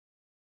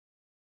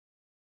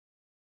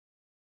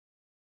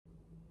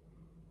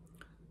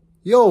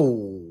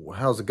Yo,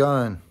 how's it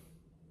going?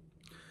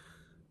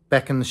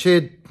 Back in the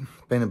shed,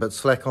 been a bit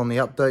slack on the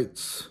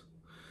updates.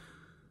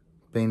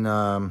 Been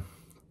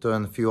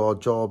doing a few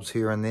odd jobs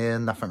here and there,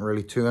 nothing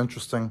really too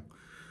interesting.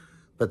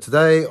 But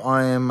today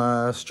I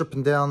am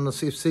stripping down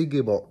this Fc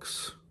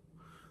Gearbox.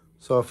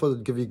 So I thought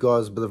I'd give you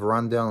guys a bit of a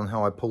rundown on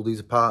how I pull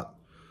these apart.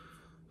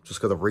 Just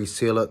got to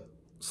reseal it,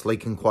 it's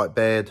leaking quite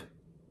bad.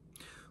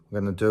 What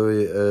I'm going to do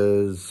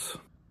is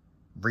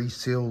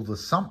reseal the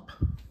sump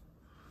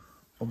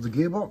of the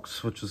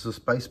gearbox, which is this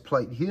base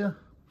plate here.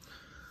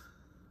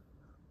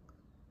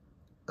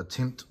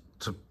 Attempt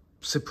to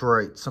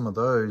separate some of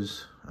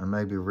those and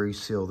maybe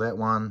reseal that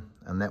one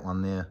and that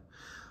one there.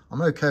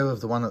 I'm okay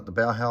with the one at the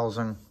bow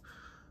housing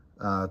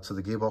to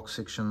the gearbox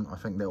section. I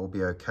think that will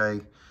be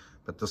okay,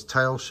 but this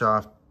tail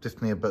shaft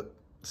definitely a bit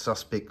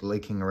suspect,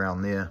 leaking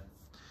around there.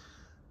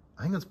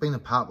 I think it's been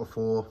apart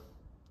before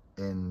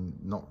and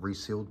not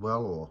resealed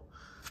well, or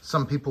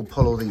some people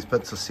pull all these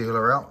bits of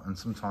sealer out, and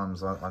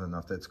sometimes I don't know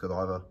if that's good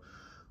either.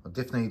 I'll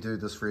definitely do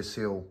this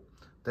reseal.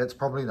 That's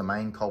probably the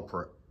main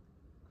culprit.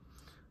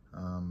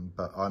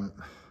 But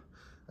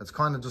it's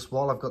kind of just,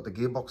 while I've got the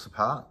gearbox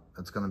apart,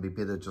 it's going to be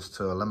better just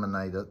to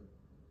eliminate it.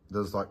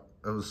 There's like,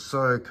 it was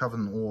so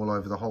covered all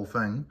over the whole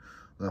thing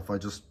that if I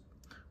just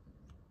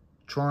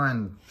try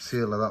and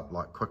seal it up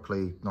like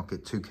quickly, not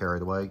get too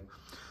carried away.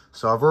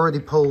 So I've already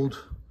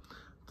pulled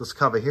this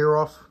cover here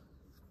off,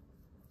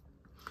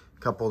 a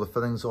couple of the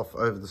fittings off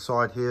over the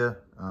side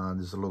here.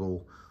 There's a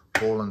little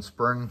ball and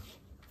spring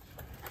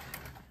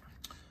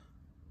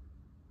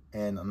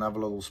and another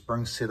little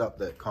spring setup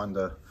that kind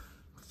of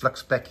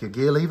flicks back your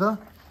gear lever.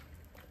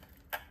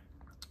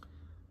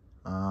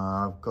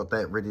 I've got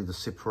that ready to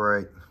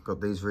separate, got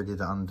these ready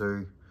to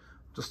undo.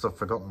 Just I've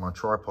forgotten my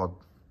tripod.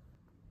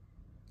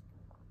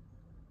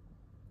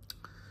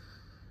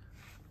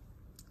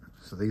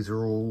 So these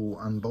are all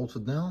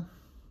unbolted now.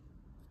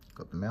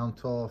 Got the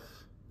mount off,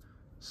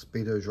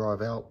 speedo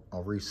drive out,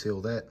 I'll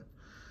reseal that.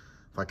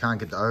 If I can't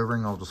get the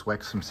O-ring, I'll just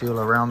wax some seal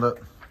around it.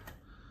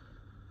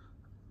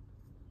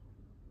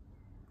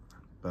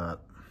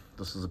 But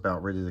this is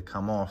about ready to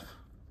come off.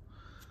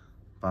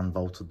 I've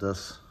unbolted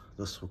this,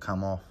 this will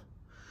come off.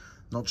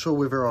 Not sure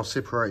whether I'll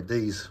separate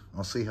these,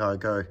 I'll see how I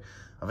go.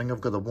 I think I've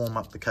got to warm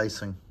up the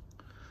casing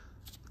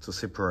to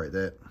separate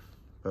that,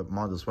 but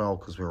might as well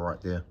because we're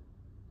right there.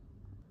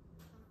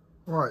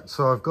 Right,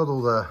 so I've got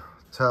all the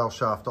tail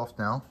shaft off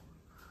now.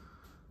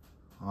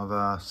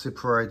 I've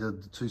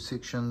separated the two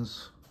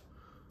sections,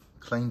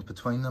 cleaned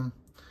between them.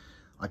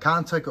 I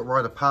can't take it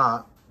right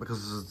apart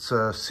because it's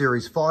a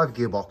Series 5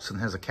 gearbox and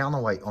has a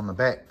counterweight on the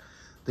back.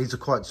 These are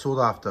quite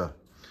sought after.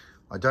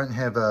 I don't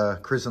have a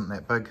crescent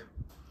that big,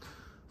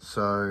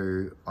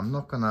 so I'm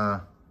not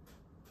gonna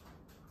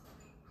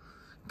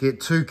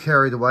get too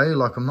carried away,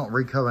 like I'm not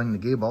recovering the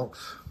gearbox.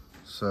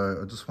 So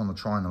I just want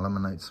to try and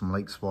eliminate some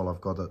leaks while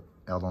I've got it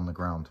out on the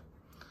ground.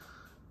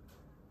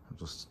 I'll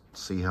just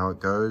see how it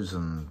goes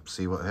and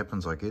see what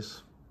happens, I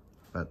guess.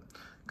 But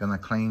gonna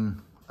clean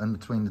in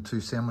between the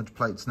two sandwich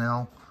plates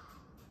now.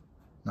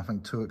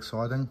 Nothing too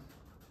exciting,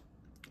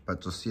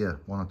 but just, yeah,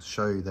 wanted to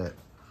show you that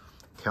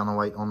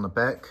counterweight on the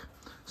back.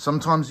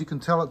 Sometimes you can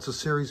tell it's a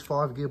Series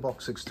 5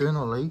 gearbox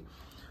externally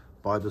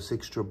by this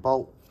extra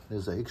bolt.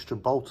 There's an extra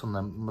bolt in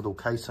the middle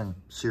casing.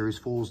 Series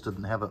 4s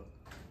didn't have it.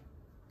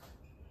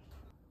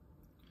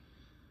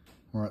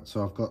 All right,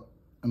 so I've got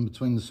in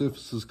between the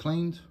surfaces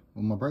cleaned,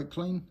 with my brake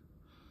clean,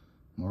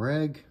 my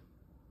rag,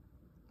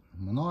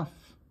 my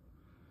knife.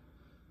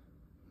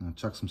 I'll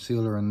chuck some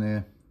sealer in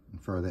there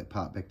and throw that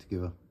part back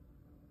together.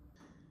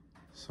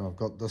 So I've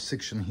got this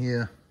section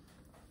here,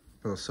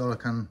 put a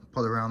silicone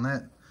put around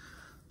that.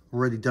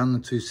 Already done the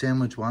two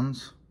sandwich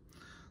ones.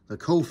 The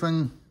cool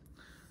thing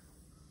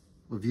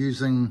with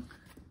using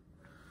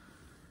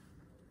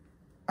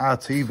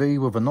RTV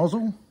with a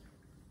nozzle,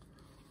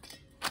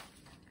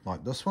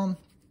 like this one,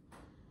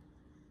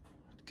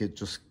 it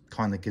just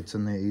kind of gets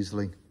in there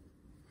easily.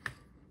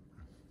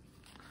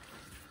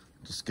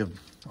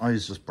 I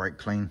use just brake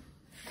clean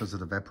because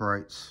it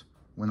evaporates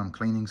when I'm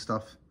cleaning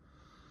stuff.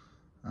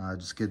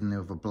 Just get in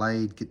there with a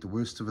blade, get the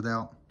worst of it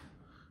out,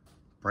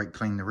 brake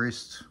clean the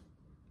rest.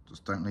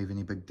 Just don't leave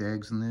any big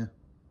dags in there.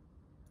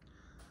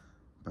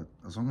 But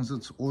as long as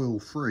it's oil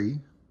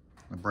free,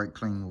 the brake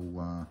clean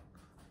will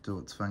do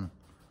its thing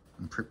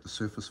and prep the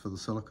surface for the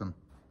silicone.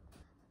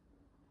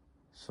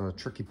 So a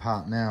tricky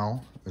part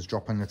now is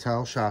dropping the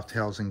tail shaft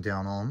housing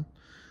down on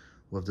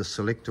with the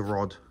selector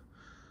rod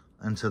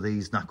into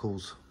these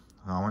knuckles.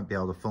 I won't be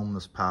able to film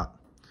this part,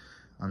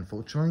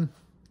 unfortunately.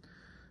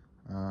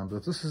 But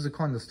if this is the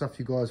kind of stuff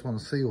you guys want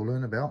to see or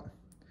learn about,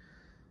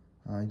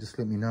 just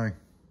let me know.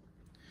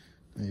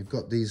 Now you've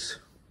got these,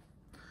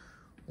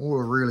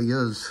 all it really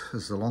is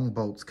the long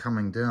bolts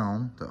coming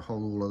down that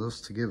hold all of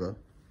this together.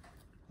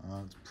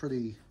 It's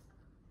pretty,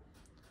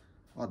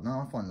 I don't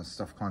know, I find this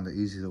stuff kind of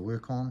easy to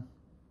work on.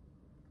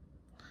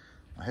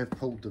 I have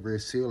pulled the rear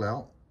seal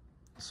out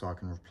so I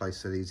can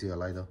replace it easier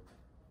later.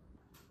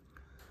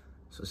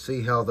 So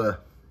see how the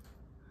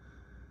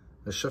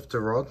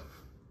shifter rod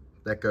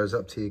that goes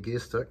up to your gear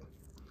stick,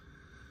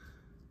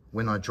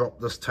 when I drop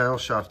this tail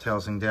shaft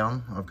housing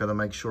down, I've got to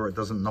make sure it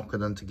doesn't knock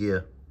it into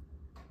gear.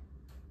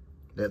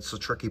 That's the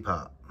tricky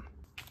part.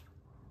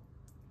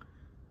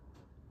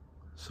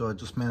 So I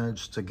just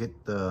managed to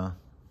get the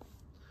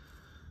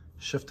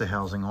shifter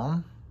housing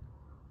on.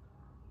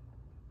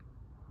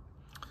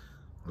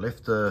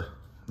 Left the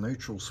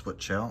neutral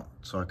switch out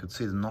so I could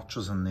see the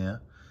notches in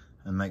there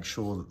and make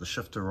sure that the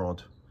shifter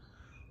rod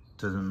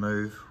didn't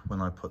move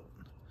when I put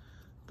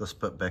this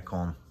bit back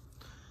on.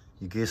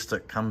 Your gear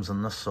stick comes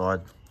in this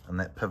side and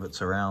that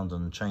pivots around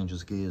and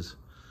changes gears,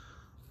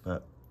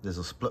 but there's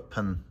a split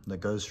pin that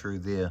goes through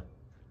there.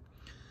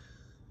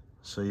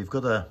 So you've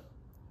got to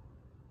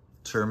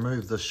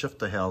remove this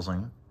shifter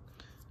housing,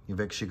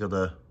 you've actually got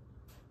to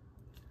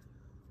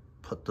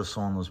put this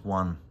on as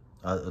one,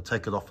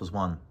 take it off as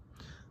one.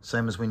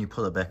 Same as when you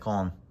put it back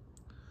on.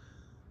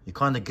 You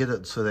kind of get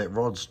it so that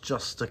rod's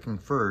just sticking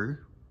through,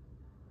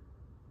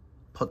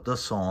 put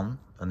this on,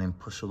 and then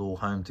push it all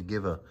home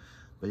together.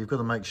 But you've got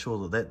to make sure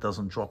that that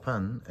doesn't drop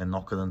in and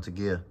knock it into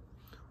gear,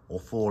 or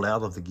fall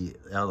out of the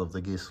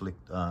gear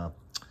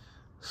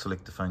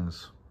selector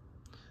things.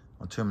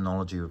 My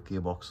terminology with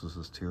gearboxes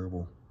is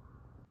terrible.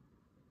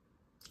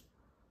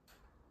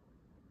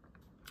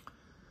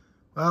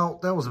 Well,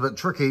 that was a bit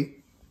tricky.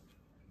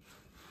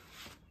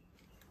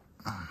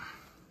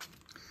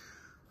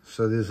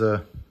 So there's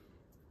a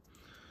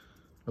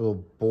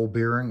little ball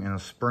bearing and a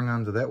spring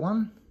under that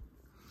one,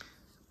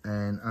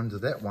 and under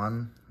that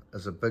one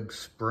is a big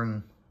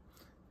spring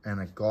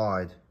and a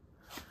guide,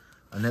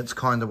 and that's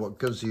kind of what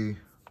gives you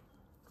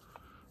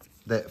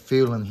that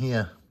feel in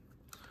here.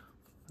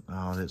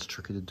 Oh, that's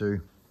tricky to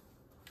do.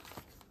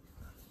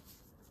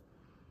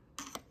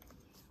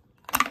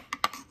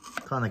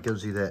 Kind of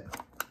gives you that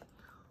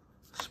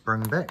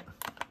spring back.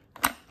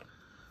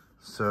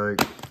 So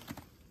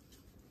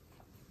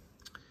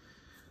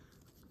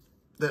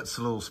that's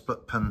a little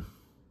split pin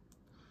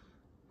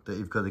that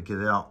you've got to get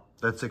out.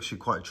 That's actually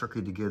quite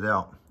tricky to get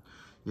out.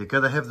 You've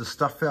got to have the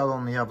stuff out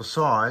on the other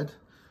side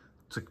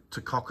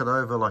to cock it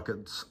over like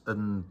it's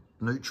in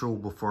neutral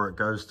before it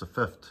goes to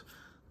fifth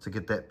to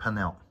get that pin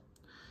out.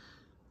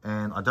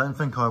 And I don't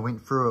think I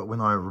went through it when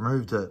I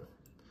removed it,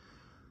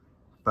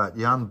 but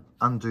you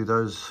undo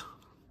those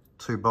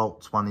two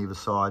bolts, one either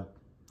side.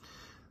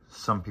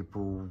 Some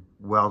people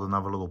weld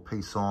another little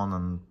piece on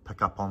and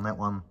pick up on that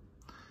one.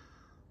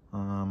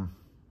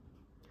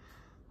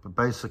 But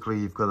basically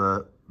you've got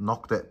to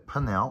knock that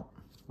pin out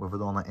with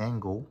it on an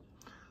angle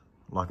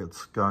like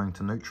it's going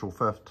to neutral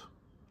fifth.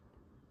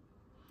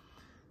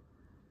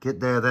 Get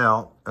that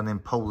out and then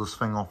pull this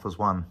thing off as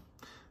one.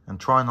 And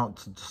try not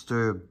to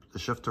disturb the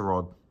shifter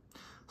rod.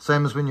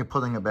 Same as when you're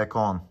putting it back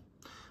on.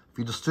 If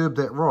you disturb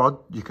that rod,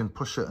 you can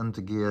push it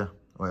into gear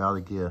or out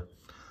of gear.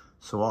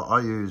 So I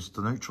used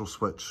the neutral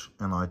switch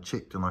and I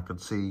checked and I could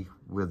see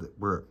where there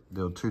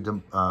were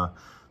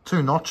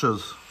two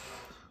notches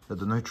that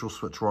the neutral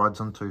switch rides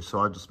into, so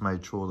I just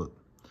made sure that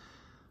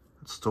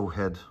it still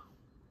had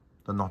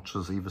the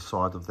notches either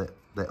side of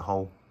that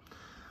hole.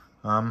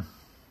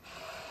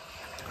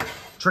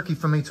 Tricky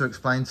for me to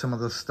explain some of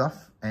this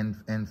stuff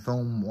and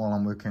film while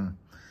I'm working,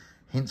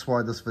 hence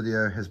why this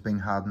video has been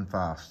hard and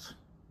fast.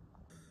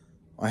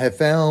 I have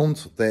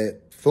found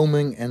that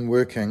filming and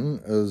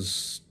working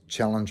is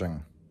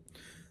challenging.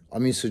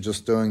 I'm used to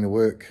just doing the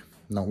work,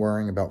 not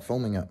worrying about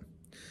filming it.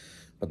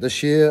 But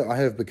this year I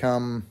have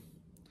become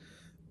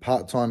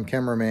part-time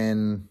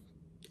cameraman.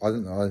 I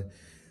don't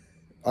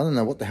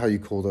know what the hell you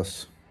call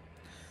this.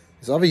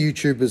 There's other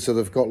YouTubers that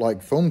have got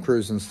like film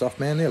crews and stuff,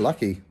 man, they're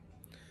lucky.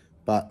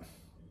 But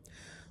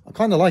I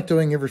kind of like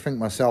doing everything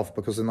myself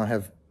because then I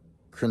have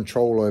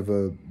control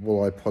over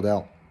what I put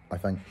out, I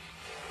think.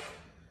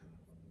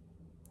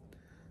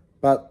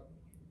 But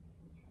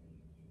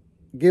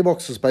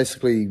Gearbox is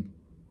basically,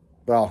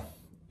 well,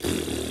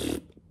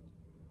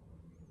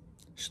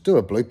 should do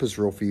a bloopers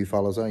reel for you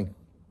fellas, eh?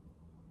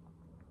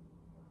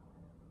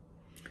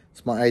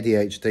 It's my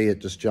ADHD, it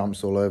just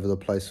jumps all over the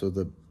place with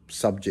the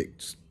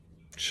subject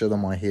shit on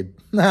my head.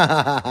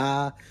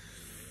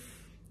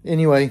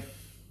 Anyway,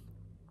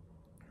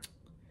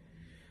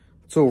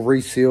 it's all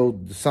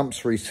resealed, the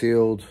sump's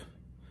resealed,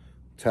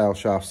 tail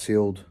shaft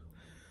sealed.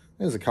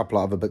 There's a couple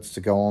of other bits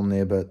to go on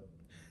there, but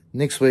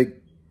next week,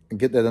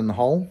 get that in the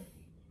hole,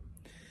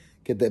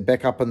 get that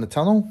back up in the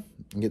tunnel,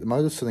 and get the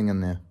motor sitting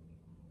in there.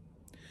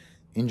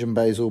 Engine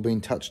bay's all been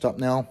touched up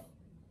now.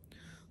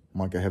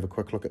 Might go have a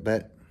quick look at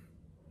that.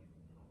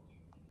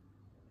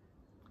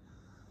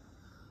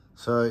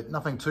 So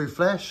nothing too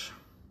flash,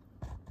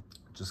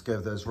 just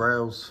gave those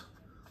rails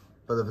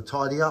a bit of a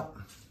tidy up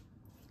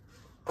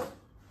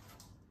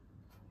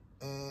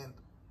and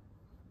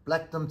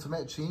blacked them to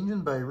match the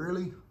engine bay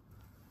really.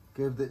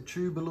 Gave that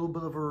tube a little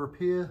bit of a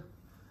repair.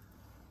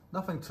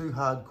 Nothing too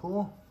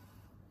hardcore,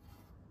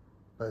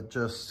 but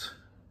just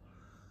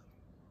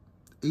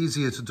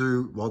easier to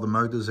do while the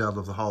motor's out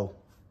of the hole.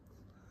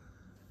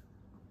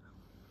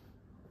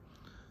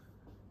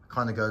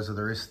 Kind of goes with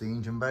the rest of the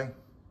engine bay.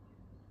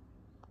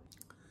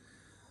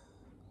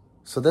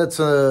 So that's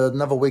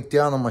another week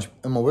down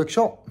in my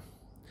workshop.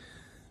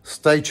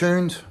 Stay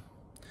tuned.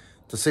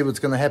 to see what's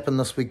going to happen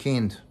this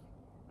weekend.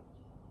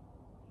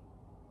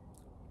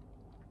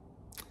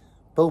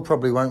 Bill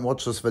probably won't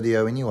watch this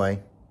video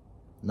anyway,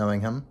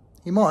 knowing him.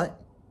 He might.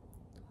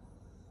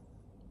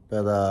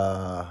 But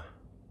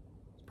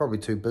he's probably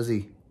too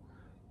busy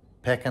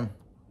packing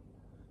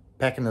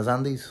his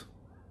undies.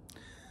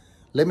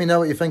 Let me know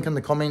what you think in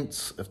the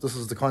comments, if this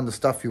is the kind of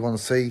stuff you want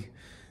to see,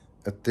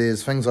 if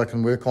there's things I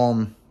can work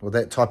on with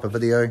that type of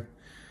video.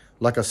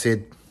 Like I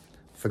said,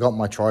 forgot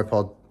my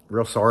tripod.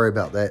 Real sorry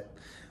about that.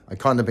 I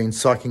kind of been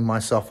psyching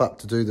myself up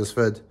to do this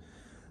vid,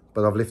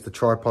 but I've left the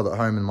tripod at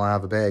home in my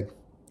other bag.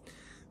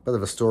 Bit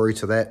of a story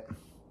to that.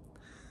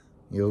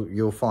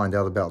 You'll find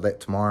out about that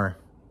tomorrow,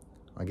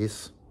 I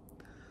guess.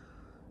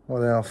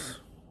 What else?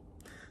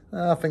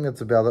 I think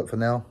that's about it for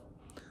now.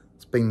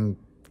 It's been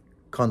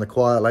kind of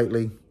quiet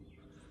lately.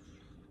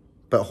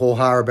 Bit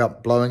ho-ha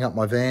about blowing up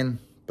my van,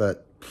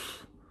 but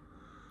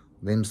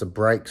them's the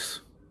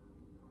breaks.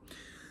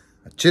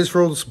 Cheers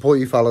for all the support,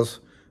 you fellas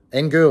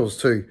and girls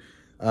too.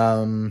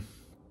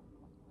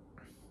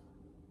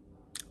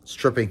 It's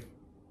trippy.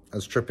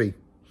 It's trippy.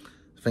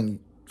 I think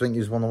you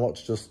just want to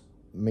watch just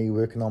me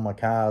working on my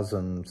cars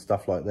and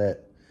stuff like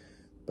that.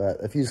 But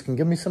if you can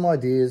give me some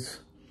ideas,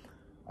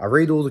 I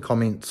read all the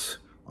comments.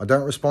 I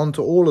don't respond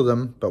to all of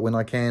them, but when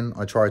I can,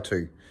 I try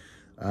to.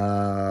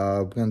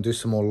 I'm going to do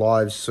some more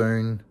lives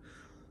soon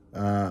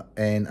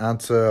and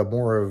answer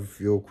more of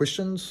your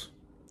questions.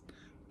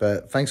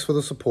 But thanks for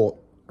the support.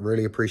 I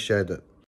really appreciate it.